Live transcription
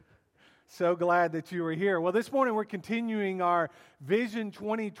So glad that you were here. Well, this morning we're continuing our Vision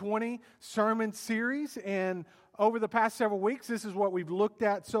 2020 sermon series, and over the past several weeks, this is what we've looked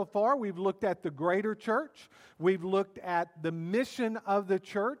at so far. We've looked at the greater church. We've looked at the mission of the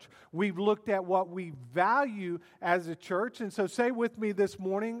church. We've looked at what we value as a church. And so say with me this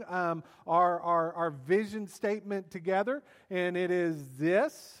morning our vision statement together, and it is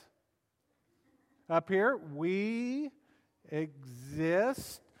this up here: we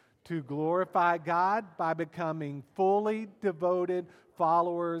exist to glorify God by becoming fully devoted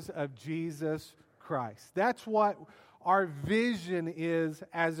followers of Jesus Christ. That's what our vision is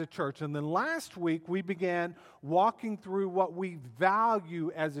as a church. And then last week we began walking through what we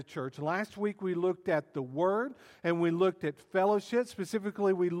value as a church. Last week we looked at the Word and we looked at fellowship.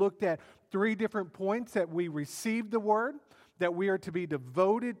 Specifically, we looked at 3 different points: that we received the Word, that we are to be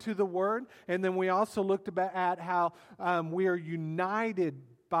devoted to the Word, and then we also looked at how we are united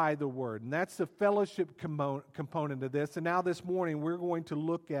by the Word. And that's the fellowship component of this. And now this morning we're going to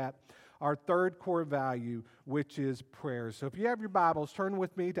look at our third core value, which is prayer. So if you have your Bibles, turn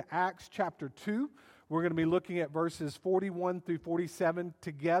with me to Acts chapter 2. We're going to be looking at verses 41 through 47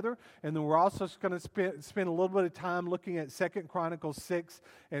 together. And then we're also going to spend a little bit of time looking at 2 Chronicles 6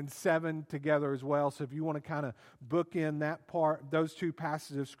 and 7 together as well. So if you want to kind of book in that part, those 2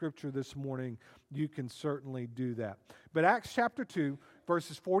 passages of Scripture this morning, you can certainly do that. But Acts chapter 2,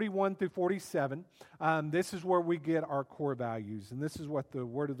 verses 41 through 47, this is where we get our core values. And this is what the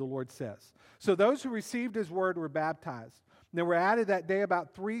word of the Lord says. So those who received his word were baptized. And there were added that day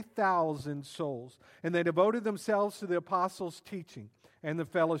about 3,000 souls. And they devoted themselves to the apostles' teaching and the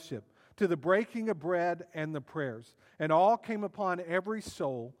fellowship, to the breaking of bread and the prayers. And all came upon every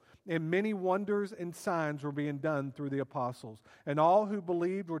soul, and many wonders and signs were being done through the apostles. And all who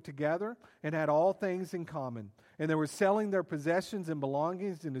believed were together and had all things in common. And they were selling their possessions and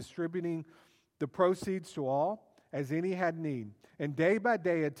belongings and distributing the proceeds to all as any had need. And day by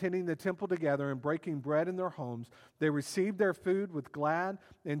day, attending the temple together and breaking bread in their homes, they received their food with glad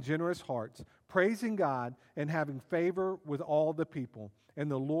and generous hearts, praising God and having favor with all the people.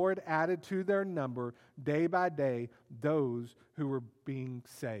 And the Lord added to their number day by day those who were being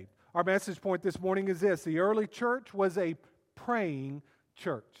saved. Our message point this morning is this: the early church was a praying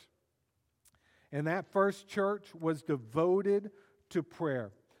church. And that first church was devoted to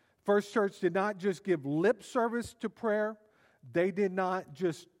prayer. First church did not just give lip service to prayer. They did not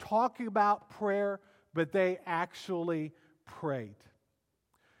just talk about prayer, but they actually prayed.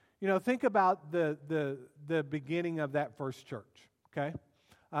 You know, think about the beginning of that first church, okay?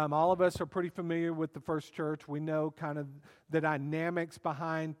 All of us are pretty familiar with the first church. We know kind of the dynamics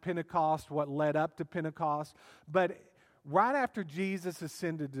behind Pentecost, what led up to Pentecost. But right after Jesus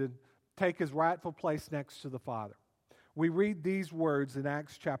ascended to take his rightful place next to the Father, we read these words in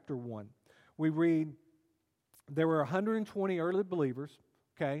Acts chapter 1. We read, there were 120 early believers,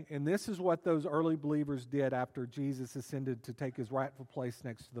 okay? And this is what those early believers did after Jesus ascended to take his rightful place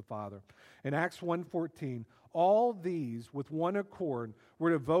next to the Father. In Acts 1:14, all these with one accord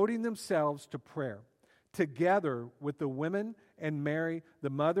were devoting themselves to prayer, together with the women and Mary, the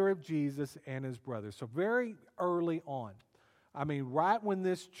mother of Jesus, and his brothers. So very early on. I mean, right when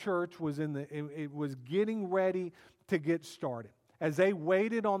this church was it was getting ready to get started. As they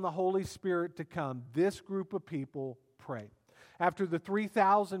waited on the Holy Spirit to come, this group of people prayed. After the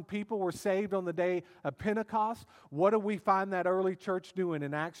 3,000 people were saved on the day of Pentecost, what do we find that early church doing?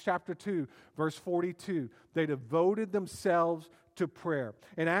 In Acts chapter 2, verse 42, they devoted themselves to prayer.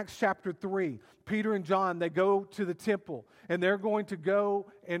 In Acts chapter 3, Peter and John, they go to the temple, and they're going to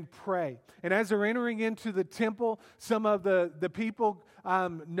go and pray. And as they're entering into the temple, some of the people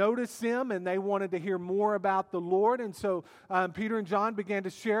noticed them, and they wanted to hear more about the Lord. And so Peter and John began to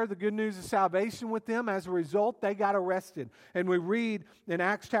share the good news of salvation with them. As a result, they got arrested. And we read in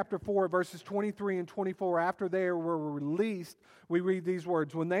Acts chapter 4, verses 23 and 24, after they were released, we read these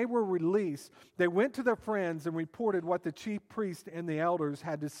words: when they were released, they went to their friends and reported what the chief priests and the elders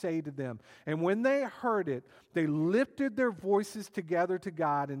had to say to them. And when they heard it, they lifted their voices together to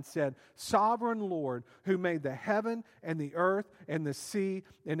God and said, "Sovereign Lord, who made the heaven and the earth and the sea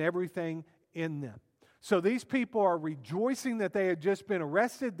and everything in them." So these people are rejoicing that they had just been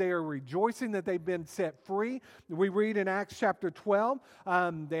arrested. They are rejoicing that they've been set free. We read in Acts chapter 12,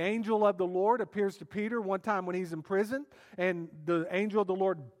 the angel of the Lord appears to Peter one time when he's in prison, and the angel of the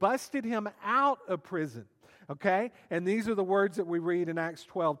Lord busted him out of prison. Okay? And these are the words that we read in Acts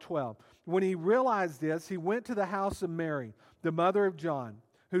 12:12. When he realized this, he went to the house of Mary, the mother of John,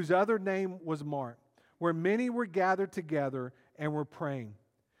 whose other name was Mark, where many were gathered together and were praying.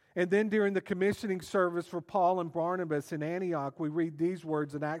 And then during the commissioning service for Paul and Barnabas in Antioch, we read these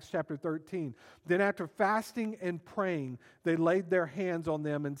words in Acts chapter 13. Then after fasting and praying, they laid their hands on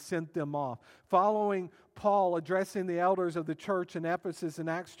them and sent them off. Following Paul addressing the elders of the church in Ephesus in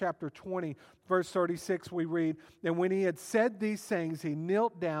Acts chapter 20, verse 36, we read, and when he had said these things, he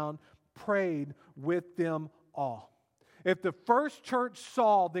knelt down, prayed with them all. If the first church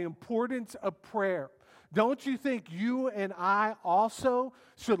saw the importance of prayer, don't you think you and I also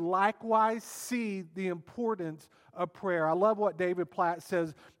should likewise see the importance of prayer? I love what David Platt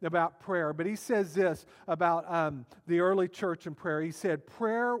says about prayer, but he says this about the early church and prayer. He said,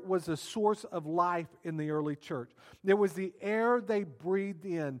 prayer was a source of life in the early church. It was the air they breathed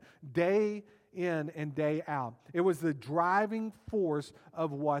in and day out. It was the driving force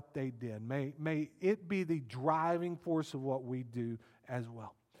of what they did. May it be the driving force of what we do as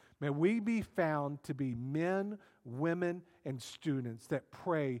well. May we be found to be men, women, and students that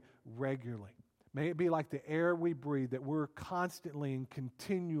pray regularly. May it be like the air we breathe, that we're constantly and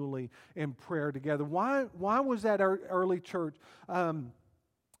continually in prayer together. Why was that early church,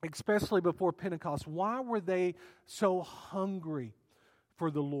 especially before Pentecost, why were they so hungry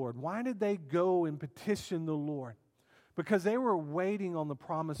for the Lord? Why did they go and petition the Lord? Because they were waiting on the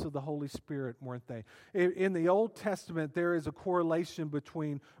promise of the Holy Spirit, weren't they? In the Old Testament, there is a correlation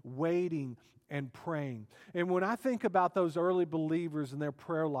between waiting and praying. And when I think about those early believers and their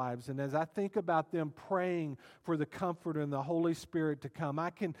prayer lives, and as I think about them praying for the Comforter and the Holy Spirit to come,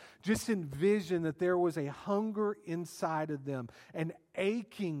 I can just envision that there was a hunger inside of them, an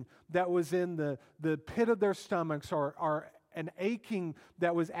aching that was in the pit of their stomachs, or an aching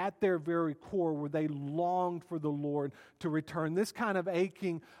that was at their very core, where they longed for the Lord to return. This kind of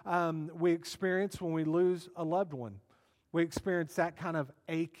aching we experience when we lose a loved one. We experience that kind of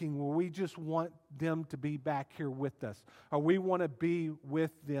aching where we just want them to be back here with us, or we want to be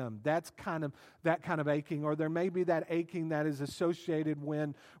with them. That's that kind of aching. Or there may be that aching that is associated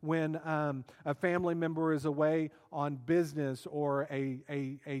when a family member is away on business, or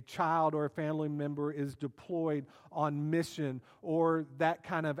a child or a family member is deployed on mission, or that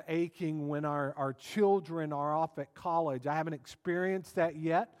kind of aching when our children are off at college. I haven't experienced that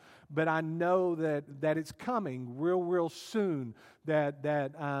yet, but I know that it's coming real soon, that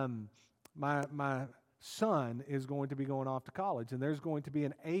my son is going to be going off to college, and there's going to be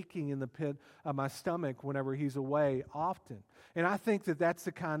an aching in the pit of my stomach whenever he's away often. And I think that that's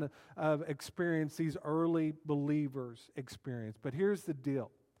the kind of experience these early believers experienced. But here's the deal.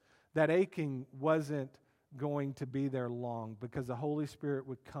 That aching wasn't going to be there long, because the Holy Spirit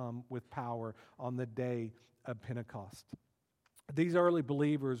would come with power on the day of Pentecost. These early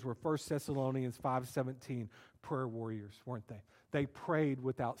believers were 1 Thessalonians 5:17 prayer warriors, weren't they? They prayed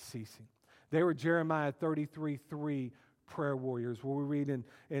without ceasing. They were Jeremiah 33:3 prayer warriors, where we read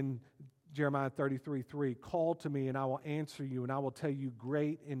in Jeremiah 33:3, call to me and I will answer you, and I will tell you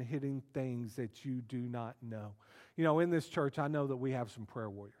great and hidden things that you do not know. You know, in this church, I know that we have some prayer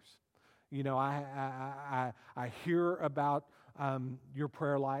warriors. You know, I hear about your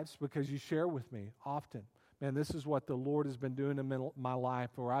prayer lives because you share with me often. Man, this is what the Lord has been doing in my life,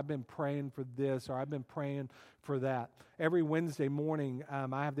 or I've been praying for this, or I've been praying for that. Every Wednesday morning,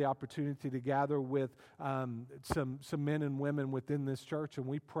 I have the opportunity to gather with some men and women within this church, and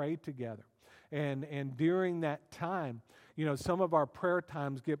we pray together. And during that time, you know, some of our prayer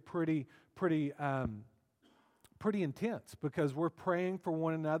times get pretty intense, because we're praying for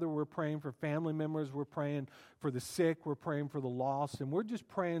one another, we're praying for family members, we're praying for the sick, we're praying for the lost, and we're just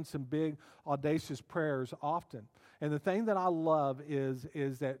praying some big, audacious prayers often. And the thing that I love is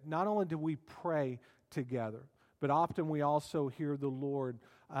that not only do we pray together, but often we also hear the Lord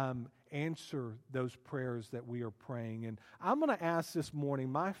answer those prayers that we are praying. And I'm going to ask this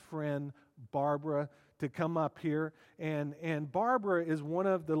morning my friend Barbara to come up here. And Barbara is one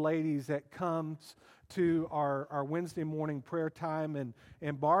of the ladies that comes to our Wednesday morning prayer time.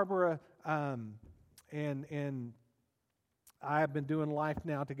 And Barbara and I have been doing life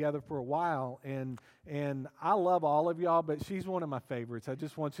now together for a while. And I love all of y'all, but she's one of my favorites. I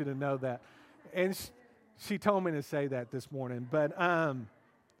just want you to know that. And she told me to say that this morning. But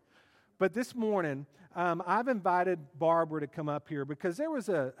this morning, I've invited Barbara to come up here because there was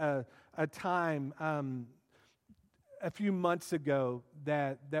a time a few months ago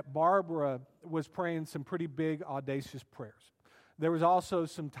that Barbara was praying some pretty big, audacious prayers. There was also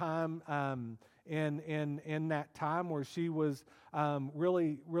some time in that time where she was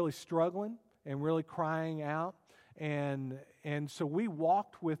really struggling and really crying out, and so we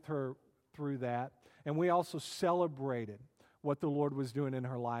walked with her through that, and we also celebrated what the Lord was doing in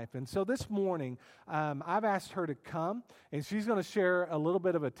her life. And so this morning, I've asked her to come, and she's going to share a little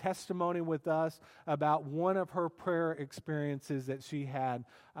bit of a testimony with us about one of her prayer experiences that she had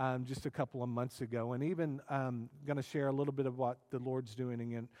just a couple of months ago, and even going to share a little bit of what the Lord's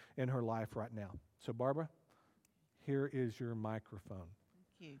doing in her life right now. So Barbara, here is your microphone.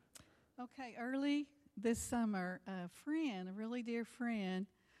 Thank you. Okay, early this summer, a really dear friend,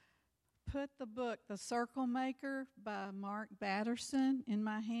 put the book, The Circle Maker by Mark Batterson, in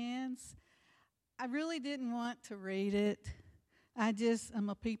my hands. I really didn't want to read it. I'm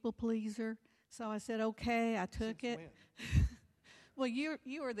a people pleaser. So I said, okay, I took it. Well, you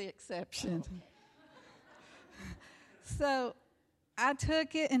are the exception. So I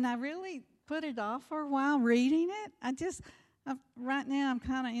took it, and I really put it off for a while reading it. Right now I'm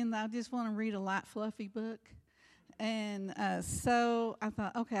kind of I just want to read a light, fluffy book. And so I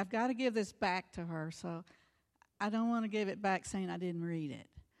thought, okay, I've got to give this back to her. So I don't want to give it back saying I didn't read it.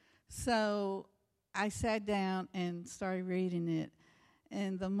 So I sat down and started reading it.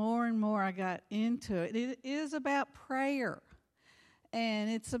 And the more and more I got into it, it is about prayer. And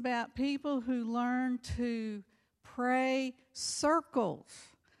it's about people who learn to pray circles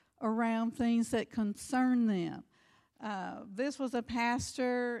around things that concern them. This was a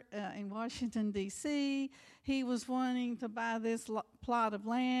pastor in Washington, D.C. He was wanting to buy this plot of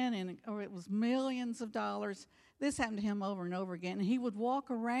land, or it was millions of dollars. This happened to him over and over again. And he would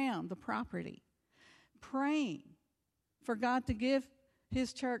walk around the property praying for God to give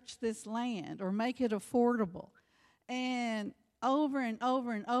his church this land or make it affordable. And over and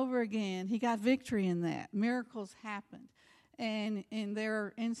over and over again, he got victory in that. Miracles happened. And there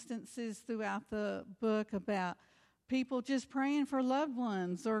are instances throughout the book about people just praying for loved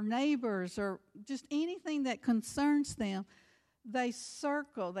ones or neighbors or just anything that concerns them. They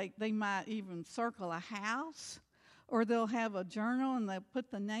circle. They might even circle a house, or they'll have a journal and they'll put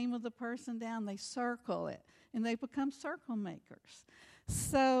the name of the person down. They circle it, and they become circle makers.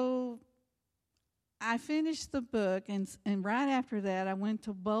 So I finished the book, and right after that, I went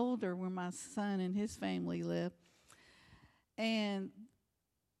to Boulder, where my son and his family live. And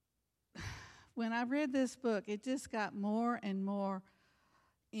when I read this book, it just got more and more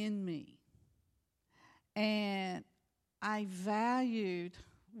in me. And I valued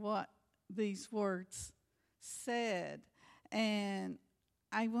what these words said. And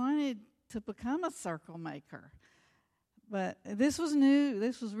I wanted to become a circle maker. But this was new.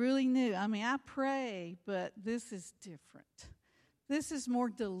 This was really new. I mean, I pray, but this is different. This is more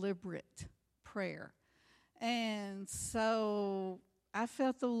deliberate prayer. And so I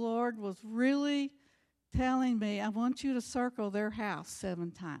felt the Lord was really telling me, I want you to circle their house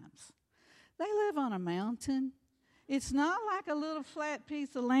 7 times. They live on a mountain. It's not like a little flat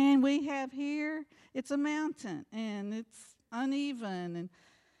piece of land we have here. It's a mountain, and it's uneven and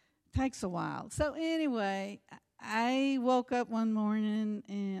takes a while. So anyway, I woke up one morning,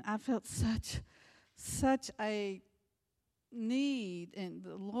 and I felt such a need. And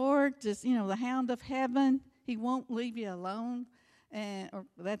the Lord just, the hound of heaven, he won't leave you alone. Or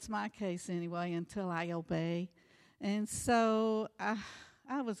that's my case anyway, until I obey. And so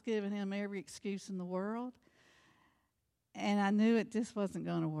I was giving him every excuse in the world. And I knew it just wasn't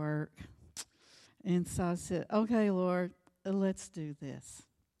going to work. And so I said, okay, Lord, let's do this.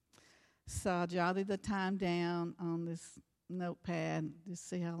 So I jotted the time down on this notepad to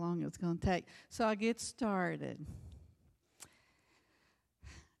see how long it was going to take. So I get started.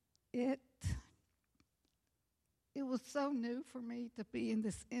 It was so new for me to be in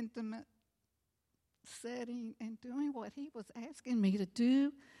this intimate setting and doing what he was asking me to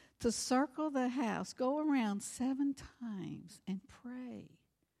do, to circle the house, go around 7 times and pray.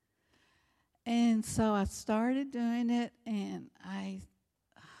 And so I started doing it, and I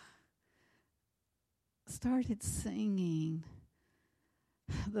started singing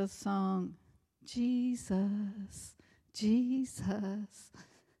the song, Jesus, Jesus,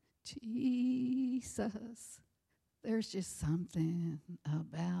 Jesus. There's just something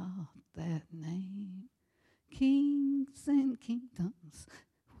about that name. Kings and kingdoms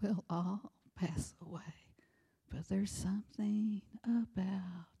will all pass away, but there's something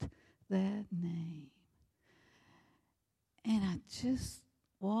about that name. And I just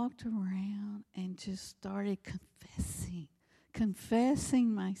walked around and just started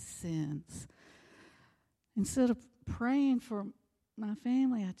confessing my sins. Instead of praying for my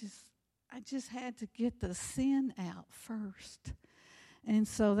family, I just had to get the sin out first. And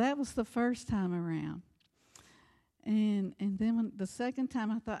so that was the first time around. And then the second time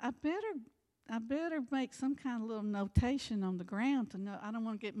I thought, I better make some kind of little notation on the ground to know. I don't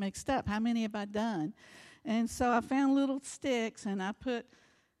want to get mixed up. How many have I done? And so I found little sticks, and I put,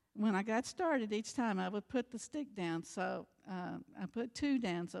 when I got started, each time I would put the stick down. So I put 2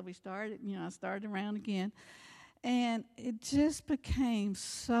 down. So we started, I started around again. And it just became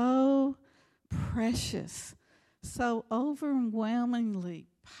so precious, so overwhelmingly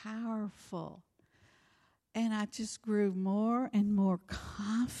powerful. And I just grew more and more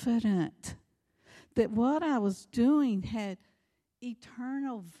confident that what I was doing had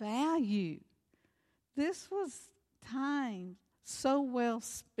eternal value. This was time so well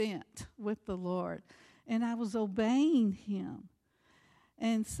spent with the Lord, and I was obeying Him.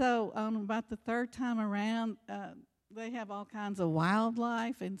 And so about the 3rd time around, they have all kinds of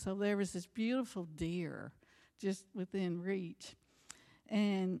wildlife, and so there was this beautiful deer just within reach.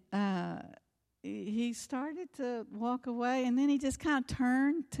 And he started to walk away, and then he just kind of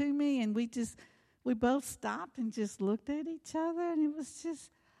turned to me, and we both stopped and just looked at each other, and it was just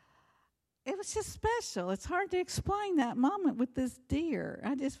special. It's hard to explain that moment with this deer.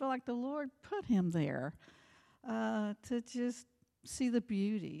 I just feel like the Lord put him there to just see the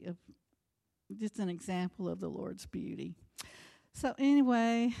beauty of, just an example of the Lord's beauty. So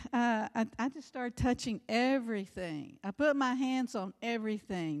anyway, I just started touching everything. I put my hands on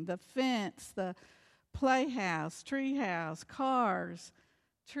everything: the fence, the playhouse, treehouse, cars,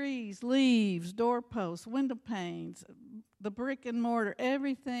 trees, leaves, doorposts, window panes, the brick and mortar,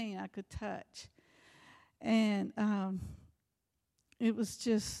 everything I could touch. And it was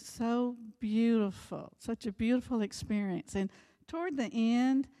just so beautiful, such a beautiful experience. And toward the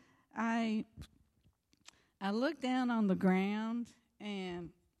end, I looked down on the ground, and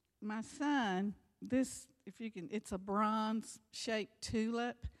my son, it's a bronze-shaped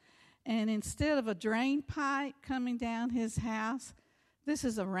tulip, and instead of a drain pipe coming down his house, this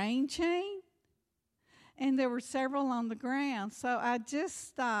is a rain chain, and there were several on the ground. So I just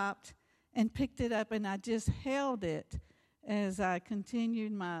stopped and picked it up, and I just held it as I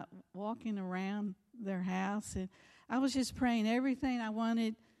continued my walking around their house, and I was just praying everything I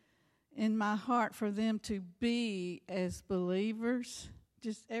wanted in my heart for them to be as believers,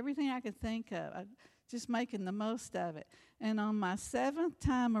 just everything I could think of, just making the most of it. And on my 7th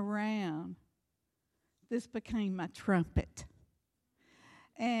time around, this became my trumpet.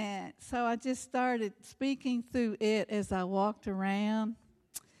 And so I just started speaking through it as I walked around.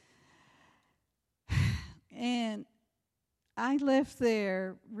 And I left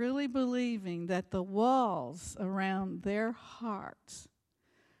there really believing that the walls around their hearts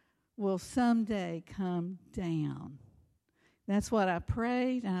will someday come down. That's what I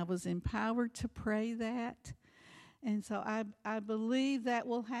prayed, and I was empowered to pray that. And so I believe that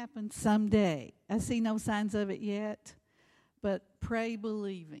will happen someday. I see no signs of it yet, but pray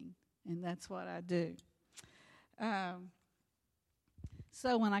believing, and that's what I do.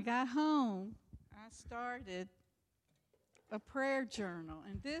 So when I got home, I started a prayer journal,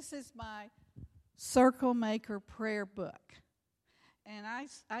 and this is my Circle Maker prayer book. And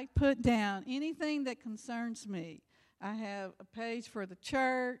I put down anything that concerns me. I have a page for the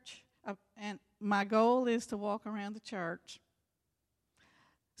church, and my goal is to walk around the church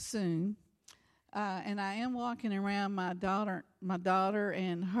soon. And I am walking around my daughter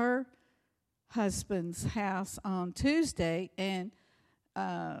and her husband's house on Tuesday, and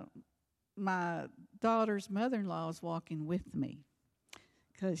my daughter's mother-in-law is walking with me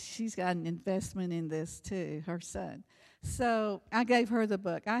because she's got an investment in this too, her son. So I gave her the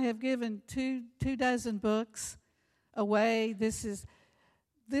book. I have given two dozen books away. This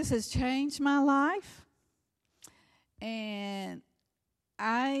has changed my life, and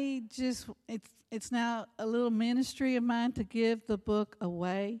it's now a little ministry of mine to give the book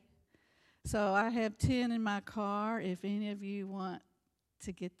away. So I have 10 in my car. If any of you want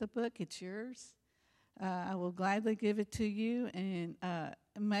to get the book, it's yours. I will gladly give it to you, and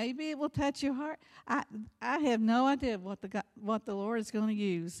maybe it will touch your heart. I have no idea what the Lord is going to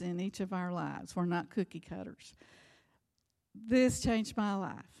use in each of our lives. We're not cookie cutters. This changed my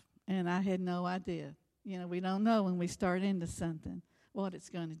life, and I had no idea. We don't know when we start into something what it's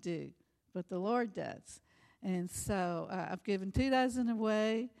going to do, but the Lord does. And so I've given 2 dozen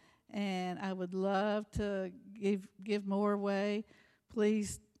away, and I would love to give more away.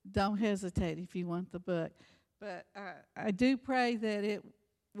 Please don't hesitate if you want the book. But I do pray that it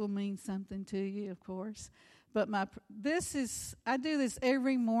will mean something to you, of course. But I do this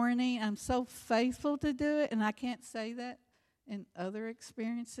every morning. I'm so faithful to do it, and I can't say that in other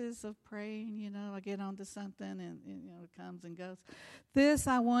experiences of praying. I get onto something and it comes and goes. This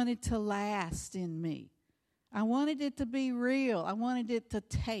I wanted to last in me. I wanted it to be real. I wanted it to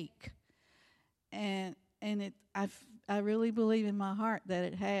take. I really believe in my heart that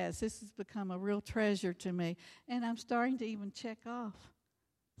it has. This has become a real treasure to me, and I'm starting to even check off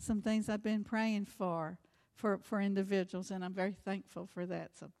some things I've been praying for individuals, and I'm very thankful for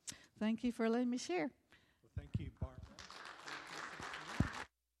that. So, thank you for letting me share. Well, thank you, Barbara.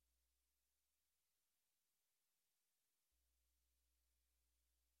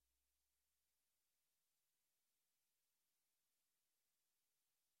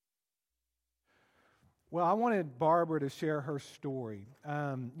 Well, I wanted Barbara to share her story.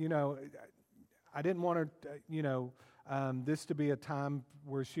 I didn't want her, this to be a time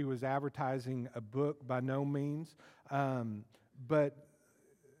where she was advertising a book, by no means. But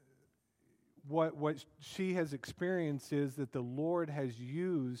what she has experienced is that the Lord has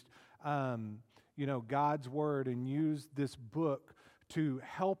used, God's Word and used this book to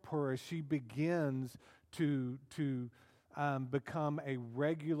help her as she begins to become a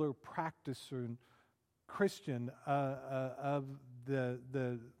regular practicer Christian of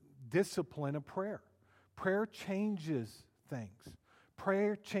the discipline of prayer. Prayer changes things.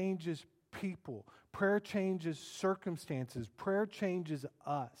 Prayer changes people. Prayer changes circumstances. Prayer changes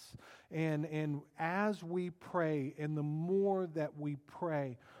us. And as we pray, and the more that we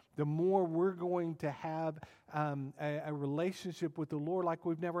pray, the more we're going to have a relationship with the Lord like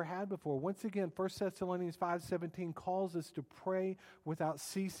we've never had before. Once again, 1 Thessalonians 5:17 calls us to pray without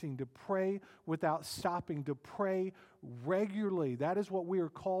ceasing, to pray without stopping, to pray regularly. That is what we are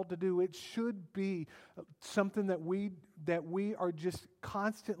called to do. It should be something that we are just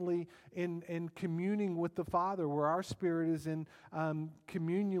constantly in communing with the Father, where our spirit is in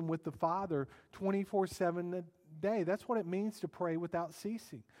communion with the Father 24/7 day. That's what it means to pray without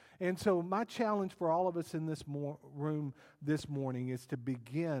ceasing. And so my challenge for all of us in this room this morning is to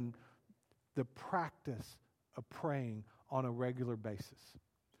begin the practice of praying on a regular basis.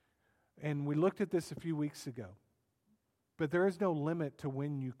 And we looked at this a few weeks ago. But there is no limit to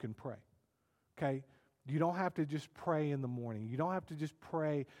when you can pray. Okay? You don't have to just pray in the morning. You don't have to just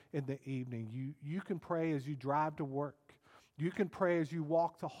pray in the evening. You can pray as you drive to work. You can pray as you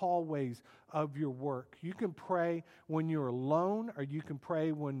walk the hallways of your work. You can pray when you're alone, or you can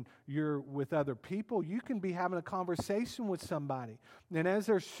pray when you're with other people. You can be having a conversation with somebody. And as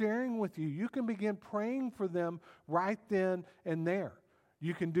they're sharing with you, you can begin praying for them right then and there.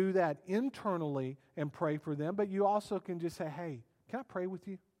 You can do that internally and pray for them, but you also can just say, hey, can I pray with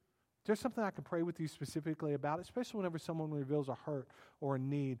you? Is there something I can pray with you specifically about, especially whenever someone reveals a hurt or a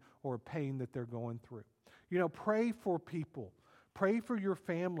need or a pain that they're going through? Pray for people. Pray for your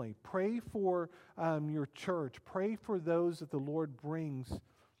family. Pray for your church. Pray for those that the Lord brings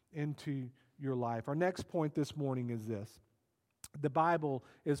into your life. Our next point this morning is this. The Bible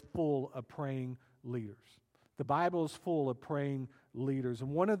is full of praying leaders. The Bible is full of praying leaders.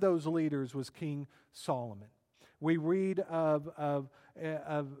 And one of those leaders was King Solomon. We read of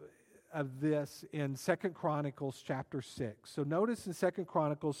this in 2 Chronicles chapter 6. So notice in 2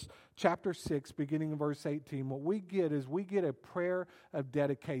 Chronicles chapter 6, beginning in verse 18, what we get is a prayer of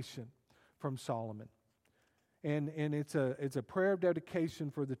dedication from Solomon. And it's a prayer of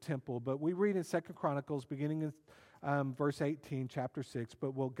dedication for the temple. But we read in 2 Chronicles, beginning in verse 18, chapter 6,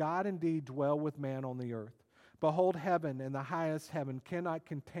 but will God indeed dwell with man on the earth? Behold, heaven and the highest heaven cannot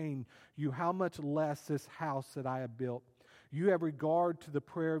contain you, how much less this house that I have built. You have regard to the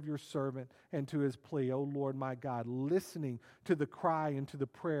prayer of your servant and to his plea, O Lord my God, listening to the cry and to the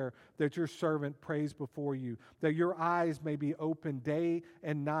prayer that your servant prays before you, that your eyes may be open day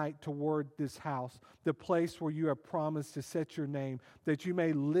and night toward this house, the place where you have promised to set your name, that you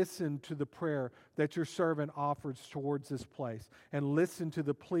may listen to the prayer that your servant offers towards this place, and listen to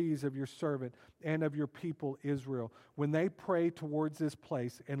the pleas of your servant and of your people Israel, when they pray towards this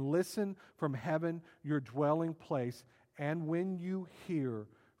place, and listen from heaven, your dwelling place, and when you hear,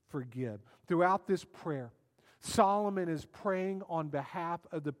 forgive. Throughout this prayer, Solomon is praying on behalf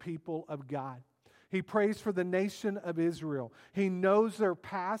of the people of God. He prays for the nation of Israel. He knows their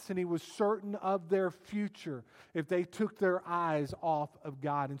past, and he was certain of their future if they took their eyes off of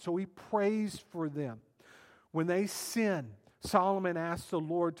God. And so he prays for them. When they sin, Solomon asks the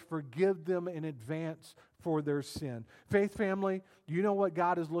Lord to forgive them in advance for their sin. Faith family, you know what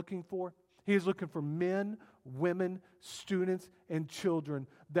God is looking for? He is looking for men, women, students, and children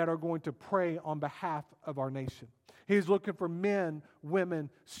that are going to pray on behalf of our nation. He's looking for men, women,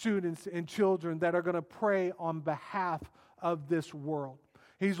 students, and children that are going to pray on behalf of this world.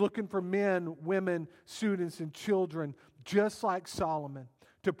 He's looking for men, women, students, and children, just like Solomon,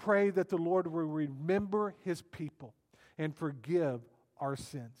 to pray that the Lord will remember his people and forgive our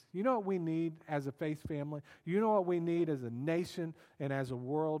sins. You know what we need as a faith family? You know what we need as a nation and as a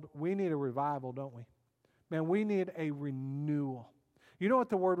world? We need a revival, don't we? Man, we need a renewal. You know what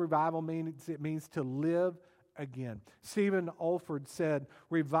the word revival means? It means to live again. Stephen Olford said,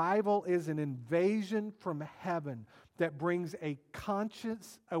 revival is an invasion from heaven that brings a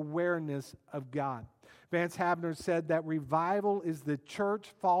conscious awareness of God. Vance Havner said that revival is the church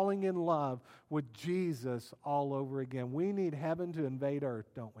falling in love with Jesus all over again. We need heaven to invade earth,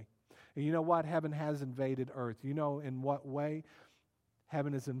 don't we? And you know what? Heaven has invaded earth. You know in what way?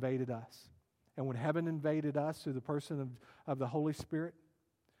 Heaven has invaded us. And when heaven invaded us through the person of the Holy Spirit,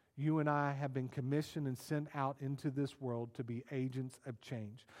 you and I have been commissioned and sent out into this world to be agents of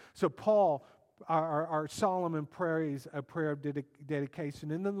change. So Paul, our Solomon prays a prayer of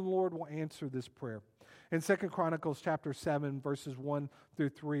dedication, and then the Lord will answer this prayer. In 2 Chronicles chapter 7, verses 1 through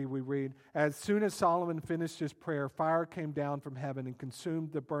 3, we read, as soon as Solomon finished his prayer, fire came down from heaven and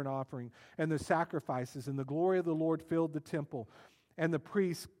consumed the burnt offering and the sacrifices, and the glory of the Lord filled the temple. And the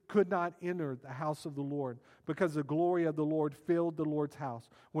priests could not enter the house of the Lord because the glory of the Lord filled the Lord's house.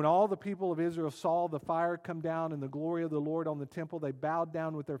 When all the people of Israel saw the fire come down and the glory of the Lord on the temple, they bowed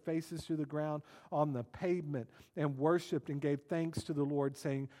down with their faces to the ground on the pavement and worshiped and gave thanks to the Lord,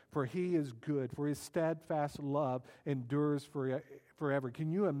 saying, for he is good, for his steadfast love endures forever.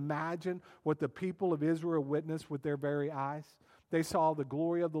 Can you imagine what the people of Israel witnessed with their very eyes? They saw the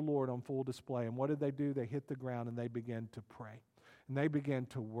glory of the Lord on full display. And what did they do? They hit the ground and they began to pray. And they began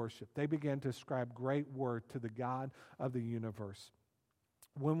to worship. They began to ascribe great worth to the God of the universe.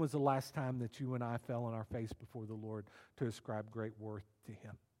 When was the last time that you and I fell on our face before the Lord to ascribe great worth to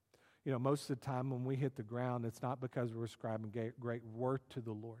Him? You know, most of the time when we hit the ground, it's not because we're ascribing great worth to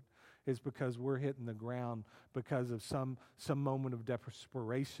the Lord. It's because we're hitting the ground because of some moment of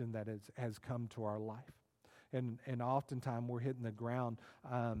desperation that has come to our life. And oftentimes we're hitting the ground,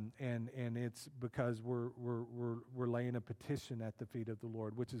 and it's because we're laying a petition at the feet of the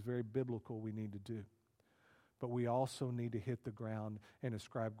Lord, which is very biblical. We need to do, but we also need to hit the ground and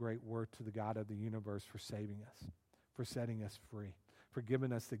ascribe great worth to the God of the universe for saving us, for setting us free, for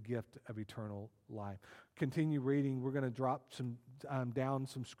giving us the gift of eternal life. Continue reading. We're going to drop down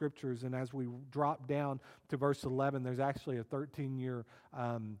some scriptures, and as we drop down to verse 11, there's actually a 13-year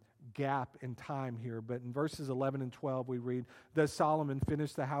gap in time here, but in verses 11 and 12 we read, thus Solomon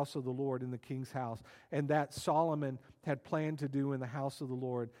finished the house of the Lord in the king's house, and that Solomon had planned to do in the house of the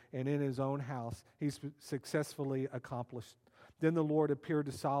Lord and in his own house, he successfully accomplished. Then the Lord appeared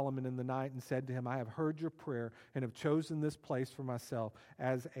to Solomon in the night and said to him, I have heard your prayer and have chosen this place for myself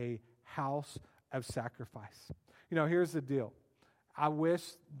as a house of sacrifice. You know, here's the deal. I wish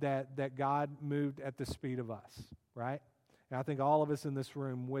that God moved at the speed of us, right? And I think all of us in this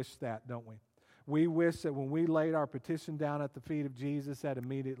room wish that, don't we? We wish that when we laid our petition down at the feet of Jesus, that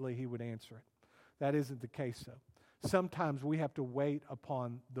immediately He would answer it. That isn't the case, though. Sometimes we have to wait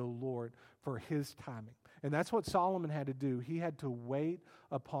upon the Lord for His timing. And that's what Solomon had to do. He had to wait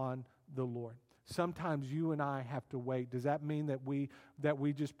upon the Lord. Sometimes you and I have to wait. Does that mean that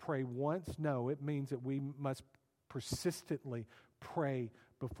we just pray once? No, it means that we must persistently pray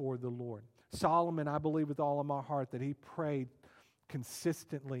before the Lord. Solomon, I believe with all of my heart that he prayed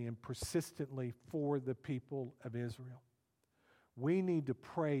consistently and persistently for the people of Israel. We need to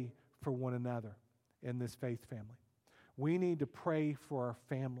pray for one another in this faith family. We need to pray for our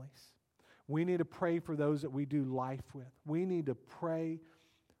families. We need to pray for those that we do life with. We need to pray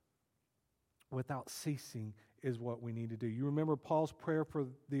without ceasing is what we need to do. You remember Paul's prayer for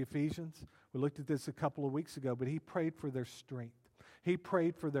the Ephesians? We looked at this a couple of weeks ago, but he prayed for their strength. He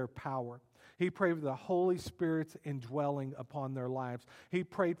prayed for their power. He prayed for the Holy Spirit's indwelling upon their lives. He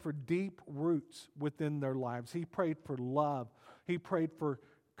prayed for deep roots within their lives. He prayed for love. He prayed for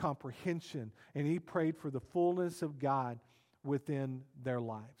comprehension. And he prayed for the fullness of God within their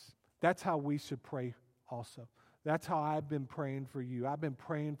lives. That's how we should pray also. That's how I've been praying for you. I've been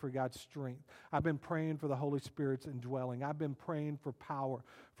praying for God's strength. I've been praying for the Holy Spirit's indwelling. I've been praying for power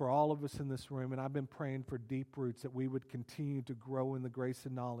for all of us in this room, and I've been praying for deep roots that we would continue to grow in the grace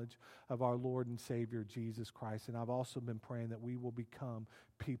and knowledge of our Lord and Savior, Jesus Christ. And I've also been praying that we will become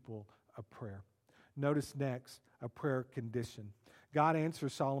people of prayer. Notice next, a prayer condition. God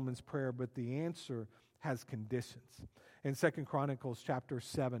answers Solomon's prayer, but the answer has conditions. In 2 Chronicles chapter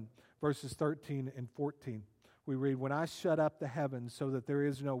 7, verses 13 and 14, we read, when I shut up the heavens so that there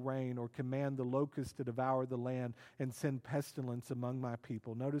is no rain, or command the locusts to devour the land and send pestilence among my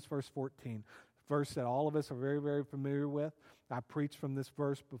people. Notice verse 14, verse that all of us are very, very familiar with. I preached from this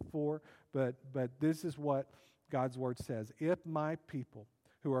verse before, but this is what God's word says. If my people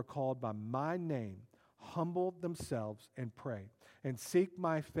who are called by my name humble themselves and pray and seek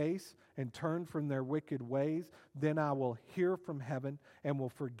my face and turn from their wicked ways, then I will hear from heaven and will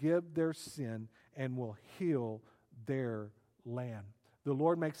forgive their sin and will heal their land. The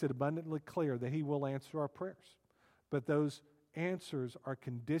Lord makes it abundantly clear that He will answer our prayers, but those answers are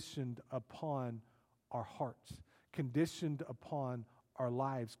conditioned upon our hearts, conditioned upon our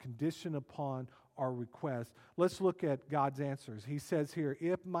lives, conditioned upon our requests. Let's look at God's answers. He says here,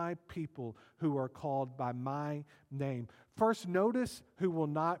 if my people who are called by my name. First, notice who will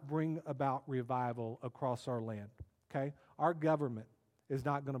not bring about revival across our land. Okay? Our government is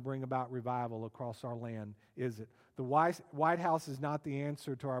not going to bring about revival across our land, is it? The White House is not the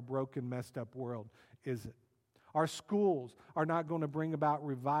answer to our broken, messed up world, is it? Our schools are not going to bring about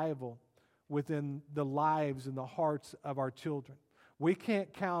revival within the lives and the hearts of our children. We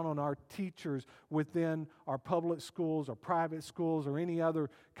can't count on our teachers within our public schools or private schools or any other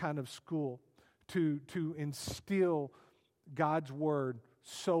kind of school to instill God's Word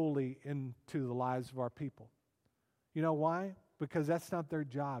solely into the lives of our people. You know why? Because that's not their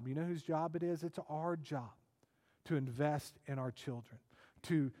job. You know whose job it is? It's our job to invest in our children,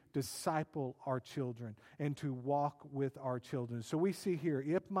 to disciple our children, and to walk with our children. So we see here,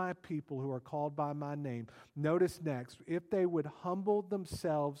 if my people who are called by my name, notice next, if they would humble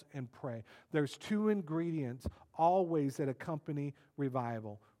themselves and pray. There's two ingredients always that accompany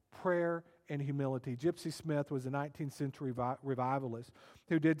revival: prayer and humility. Gypsy Smith was a 19th century revivalist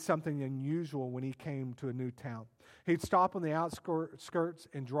who did something unusual when he came to a new town. He'd stop on the outskirts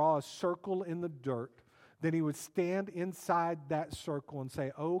and draw a circle in the dirt. Then he would stand inside that circle and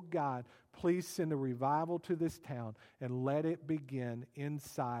say, "Oh God, please send a revival to this town and let it begin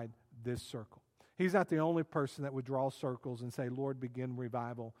inside this circle." He's not the only person that would draw circles and say, "Lord, begin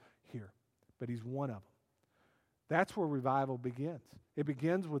revival here." But he's one of them. That's where revival begins. It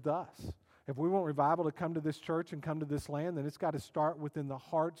begins with us. If we want revival to come to this church and come to this land, then it's got to start within the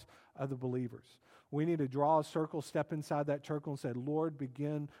hearts of the believers. We need to draw a circle, step inside that circle and say, "Lord,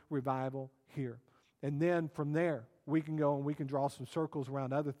 begin revival here." And then from there, we can go and we can draw some circles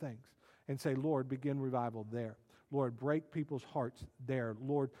around other things and say, "Lord, begin revival there. Lord, break people's hearts there.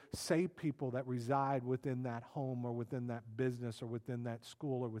 Lord, save people that reside within that home or within that business or within that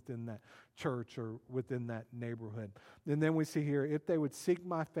school or within that church or within that neighborhood." And then we see here, if they would seek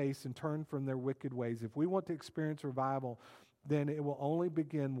my face and turn from their wicked ways. If we want to experience revival, then it will only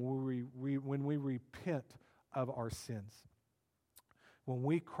begin when we repent of our sins. When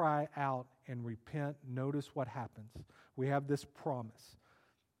we cry out and repent, notice what happens. We have this promise.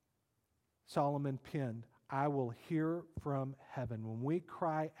 Solomon penned, "I will hear from heaven." When we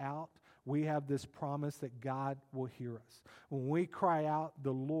cry out, we have this promise that God will hear us. When we cry out,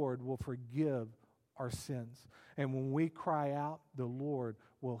 the Lord will forgive our sins. And when we cry out, the Lord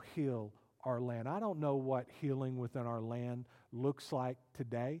will heal our land. I don't know what healing within our land looks like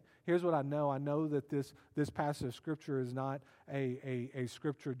today. Here's what I know. I know that this passage of Scripture is not a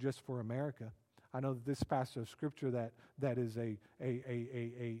Scripture just for America. I know that this passage of Scripture that is a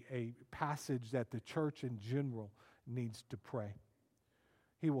passage that the church in general needs to pray.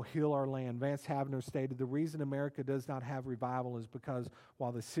 He will heal our land. Vance Havner stated, "The reason America does not have revival is because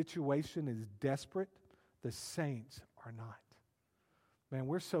while the situation is desperate, the saints are not." Man,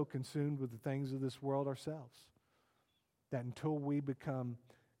 we're so consumed with the things of this world ourselves that until we become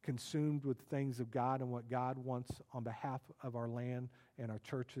consumed with the things of God and what God wants on behalf of our land and our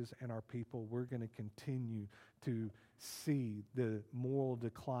churches and our people, we're going to continue to see the moral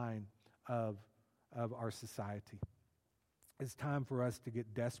decline of our society. It's time for us to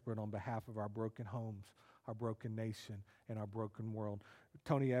get desperate on behalf of our broken homes, our broken nation, and our broken world.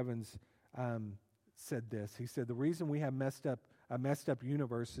 Tony Evans said this. He said, "The reason we have a messed up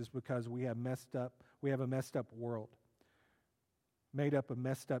universe is because we have a messed up world, made up of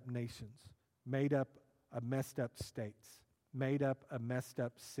messed up nations, made up of messed up states, made up of messed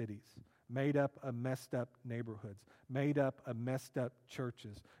up cities, made up of messed up neighborhoods, made up of messed up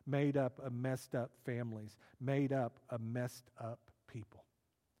churches, made up of messed up families, made up of messed up people."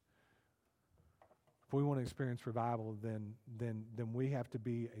 If we want to experience revival, then we have to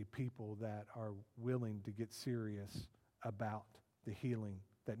be a people that are willing to get serious about the healing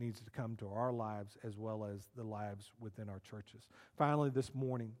that needs to come to our lives as well as the lives within our churches. Finally, this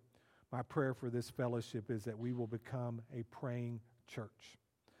morning, my prayer for this fellowship is that we will become a praying church.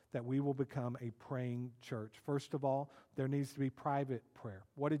 That we will become a praying church. First of all, there needs to be private prayer.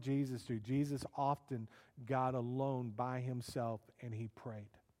 What did Jesus do? Jesus often got alone by himself and he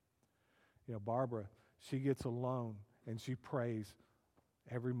prayed. You know, Barbara, she gets alone and she prays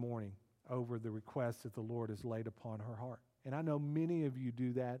every morning over the requests that the Lord has laid upon her heart. And I know many of you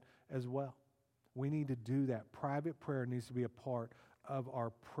do that as well. We need to do that. Private prayer needs to be a part of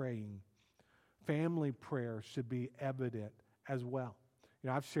our praying. Family prayer should be evident as well.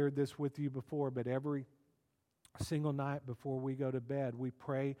 I've shared this with you before, but every single night before we go to bed, we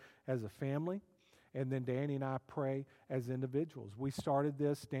pray as a family, and then Danny and I pray as individuals. We started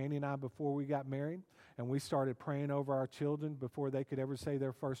this, Danny and I, before we got married, and we started praying over our children before they could ever say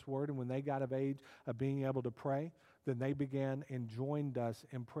their first word, and when they got of age of being able to pray, then they began and joined us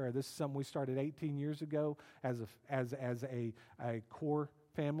in prayer. This is something we started 18 years ago as a core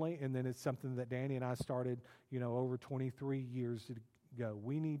family, and then it's something that Danny and I started, over 23 years ago.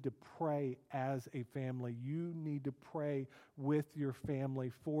 We need to pray as a family. You need to pray with your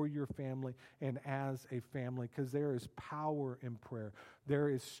family, for your family, and as a family, because there is power in prayer. There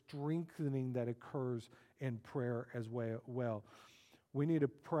is strengthening that occurs in prayer as well. We need to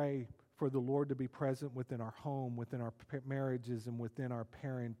pray for the Lord to be present within our home, within our marriages, and within our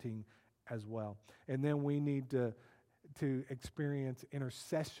parenting as well. And then we need to experience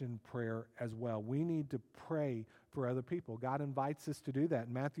intercession prayer as well. We need to pray for other people. God invites us to do that.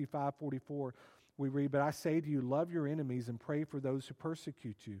 In Matthew 5:44, we read, "But I say to you, love your enemies and pray for those who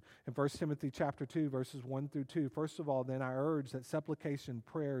persecute you." In 1 Timothy chapter 2, verses 1 through 2, "First of all, then I urge that supplication,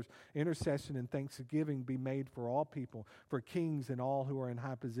 prayers, intercession, and thanksgiving be made for all people, for kings and all who are in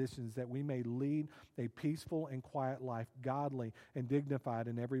high positions, that we may lead a peaceful and quiet life, godly and dignified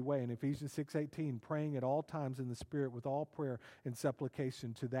in every way." In Ephesians 6:18, "Praying at all times in the Spirit with all prayer and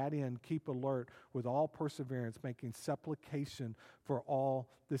supplication. To that end, keep alert with all perseverance, making supplication for all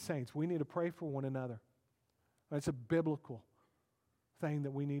the saints." We need to pray for one another. That's a biblical thing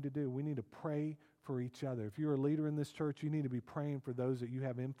that we need to do. We need to pray for each other. If you're a leader in this church, you need to be praying for those that you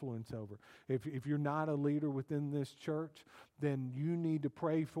have influence over. If you're not a leader within this church, then you need to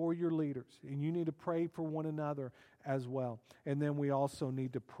pray for your leaders, and you need to pray for one another as well. And then we also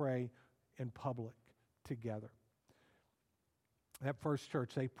need to pray in public together. That first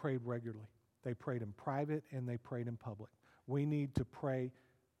church, they prayed regularly. They prayed in private and they prayed in public. We need to pray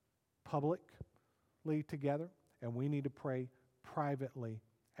publicly together, and we need to pray privately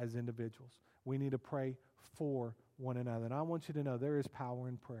as individuals. We need to pray for one another. And I want you to know there is power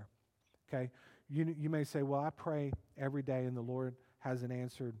in prayer. Okay? You may say, "Well, I pray every day and the Lord hasn't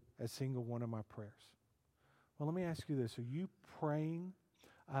answered a single one of my prayers." Well, let me ask you this. Are you praying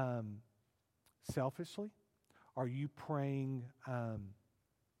selfishly? Are you praying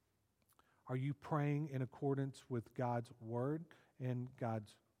in accordance with God's word and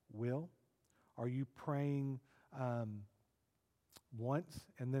God's will? Are you praying once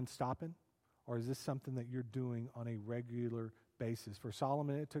and then stopping? Or is this something that you're doing on a regular basis? For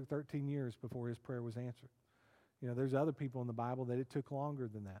Solomon, it took 13 years before his prayer was answered. There's other people in the Bible that it took longer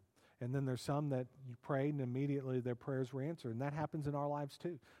than that. And then there's some that you prayed and immediately their prayers were answered. And that happens in our lives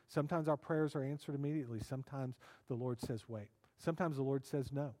too. Sometimes our prayers are answered immediately. Sometimes the Lord says, wait. Sometimes the Lord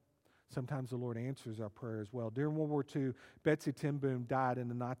says no. Sometimes the Lord answers our prayer as well. During World War II, Betsy ten Boom died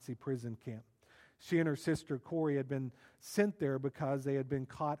in a Nazi prison camp. She and her sister Corrie had been sent there because they had been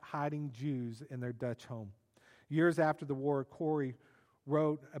caught hiding Jews in their Dutch home. Years after the war, Corrie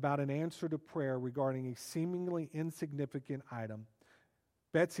wrote about an answer to prayer regarding a seemingly insignificant item.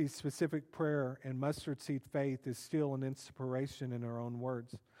 Betsy's specific prayer and mustard seed faith is still an inspiration in her own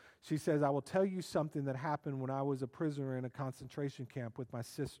words. She says, "I will tell you something that happened when I was a prisoner in a concentration camp with my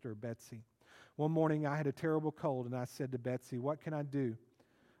sister, Betsy. One morning I had a terrible cold, and I said to Betsy, 'What can I do?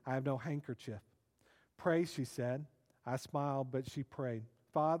 I have no handkerchief.' 'Pray,' she said. I smiled, but she prayed.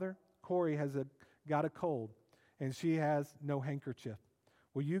 'Father, Corrie has got a cold, and she has no handkerchief.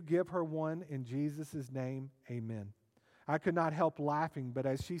 Will you give her one in Jesus' name? Amen.' I could not help laughing, but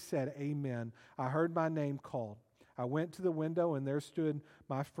as she said, 'Amen,' I heard my name called. I went to the window, and there stood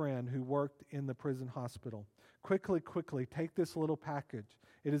my friend who worked in the prison hospital. 'Quickly, take this little package.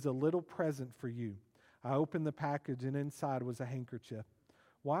 It is a little present for you.' I opened the package, and inside was a handkerchief.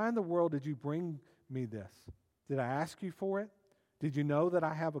 'Why in the world did you bring me this? Did I ask you for it? Did you know that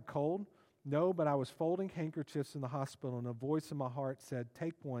I have a cold?' 'No, but I was folding handkerchiefs in the hospital, and a voice in my heart said,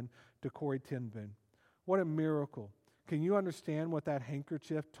 "Take one to Corrie ten Boom." What a miracle. Can you understand what that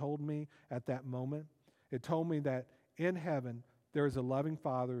handkerchief told me at that moment? It told me that in heaven, there is a loving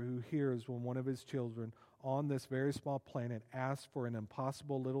Father who hears when one of his children on this very small planet asks for an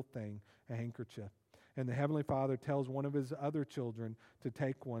impossible little thing, a handkerchief. And the Heavenly Father tells one of his other children to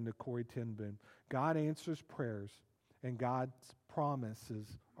take one to Corrie ten Boom. God answers prayers, and God's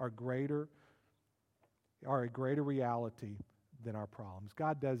promises are a greater reality than our problems.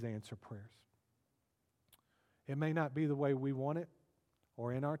 God does answer prayers. It may not be the way we want it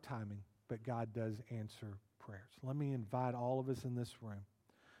or in our timing, but God does answer prayers. Let me invite all of us in this room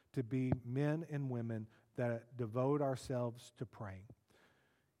to be men and women that devote ourselves to praying.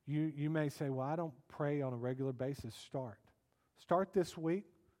 You may say, well, I don't pray on a regular basis. Start this week.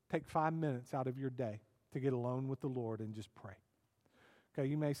 Take 5 minutes out of your day to get alone with the Lord and just pray. Okay,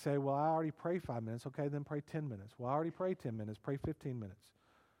 you may say, well, I already pray 5 minutes. Okay, then pray 10 minutes. Well, I already prayed 10 minutes. Pray 15 minutes.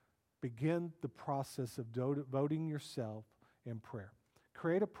 Begin the process of devoting yourself in prayer.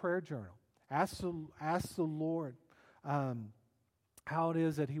 Create a prayer journal. Ask the Lord how it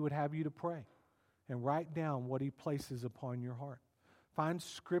is that He would have you to pray. And write down what He places upon your heart. Find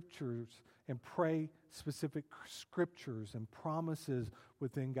scriptures and pray specific scriptures and promises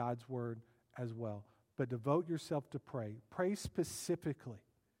within God's Word as well. But devote yourself to pray. Pray specifically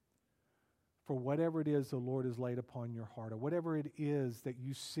for whatever it is the Lord has laid upon your heart, or whatever it is that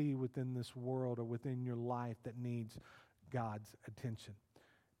you see within this world or within your life that needs God's attention.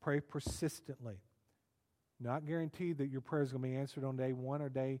 Pray persistently. Not guaranteed that your prayer is going to be answered on day 1 or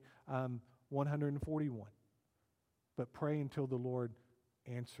day 141. But pray until the Lord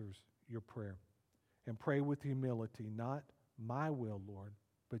answers your prayer. And pray with humility, not my will, Lord,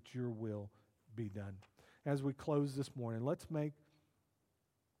 but your will be done. As we close this morning, let's make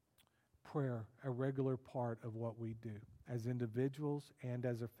prayer a regular part of what we do as individuals and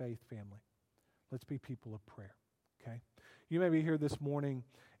as a faith family. Let's be people of prayer, okay? You may be here this morning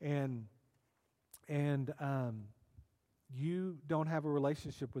and you don't have a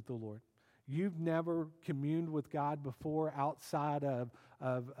relationship with the Lord. You've never communed with God before outside of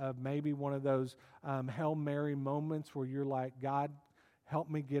maybe one of those Hail Mary moments where you're like, God, help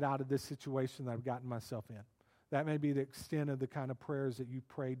me get out of this situation that I've gotten myself in. That may be the extent of the kind of prayers that you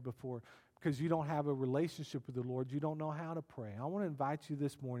prayed before. Because you don't have a relationship with the Lord, you don't know how to pray. I want to invite you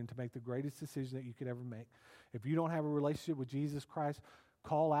this morning to make the greatest decision that you could ever make. If you don't have a relationship with Jesus Christ,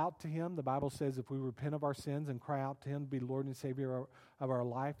 call out to Him. The Bible says if we repent of our sins and cry out to Him to be Lord and Savior of our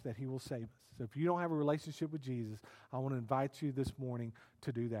life, that He will save us. So if you don't have a relationship with Jesus, I want to invite you this morning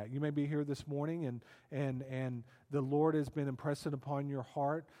to do that. You may be here this morning and the Lord has been impressing upon your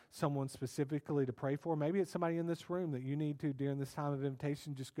heart someone specifically to pray for. Maybe it's somebody in this room that you need to, during this time of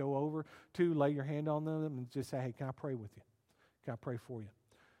invitation, just go over to, lay your hand on them and just say, hey, can I pray with you? Can I pray for you?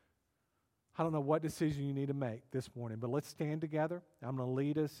 I don't know what decision you need to make this morning, but let's stand together. I'm going to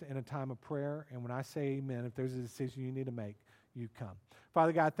lead us in a time of prayer, and when I say amen, if there's a decision you need to make, you come.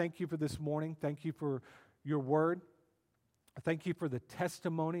 Father God, thank you for this morning. Thank you for your word. Thank you for the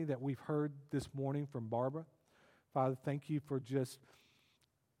testimony that we've heard this morning from Barbara. Father, thank you for just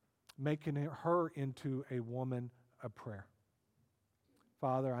making her into a woman of prayer.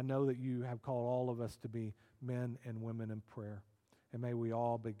 Father, I know that you have called all of us to be men and women in prayer. And may we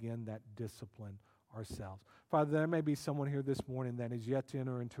all begin that discipline ourselves. Father, there may be someone here this morning that is yet to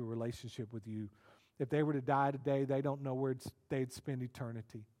enter into a relationship with you. If they were to die today, they don't know where they'd spend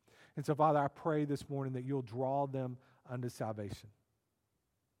eternity. And so, Father, I pray this morning that you'll draw them unto salvation.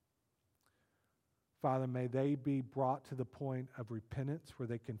 Father, may they be brought to the point of repentance where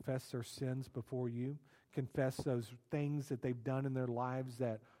they confess their sins before you, confess those things that they've done in their lives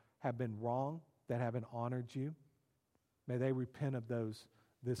that have been wrong, that haven't honored you. May they repent of those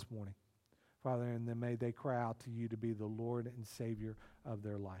this morning. Father, and then may they cry out to you to be the Lord and Savior of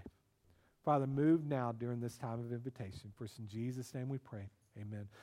their life. Father, move now during this time of invitation. For it's in Jesus' name we pray. Amen.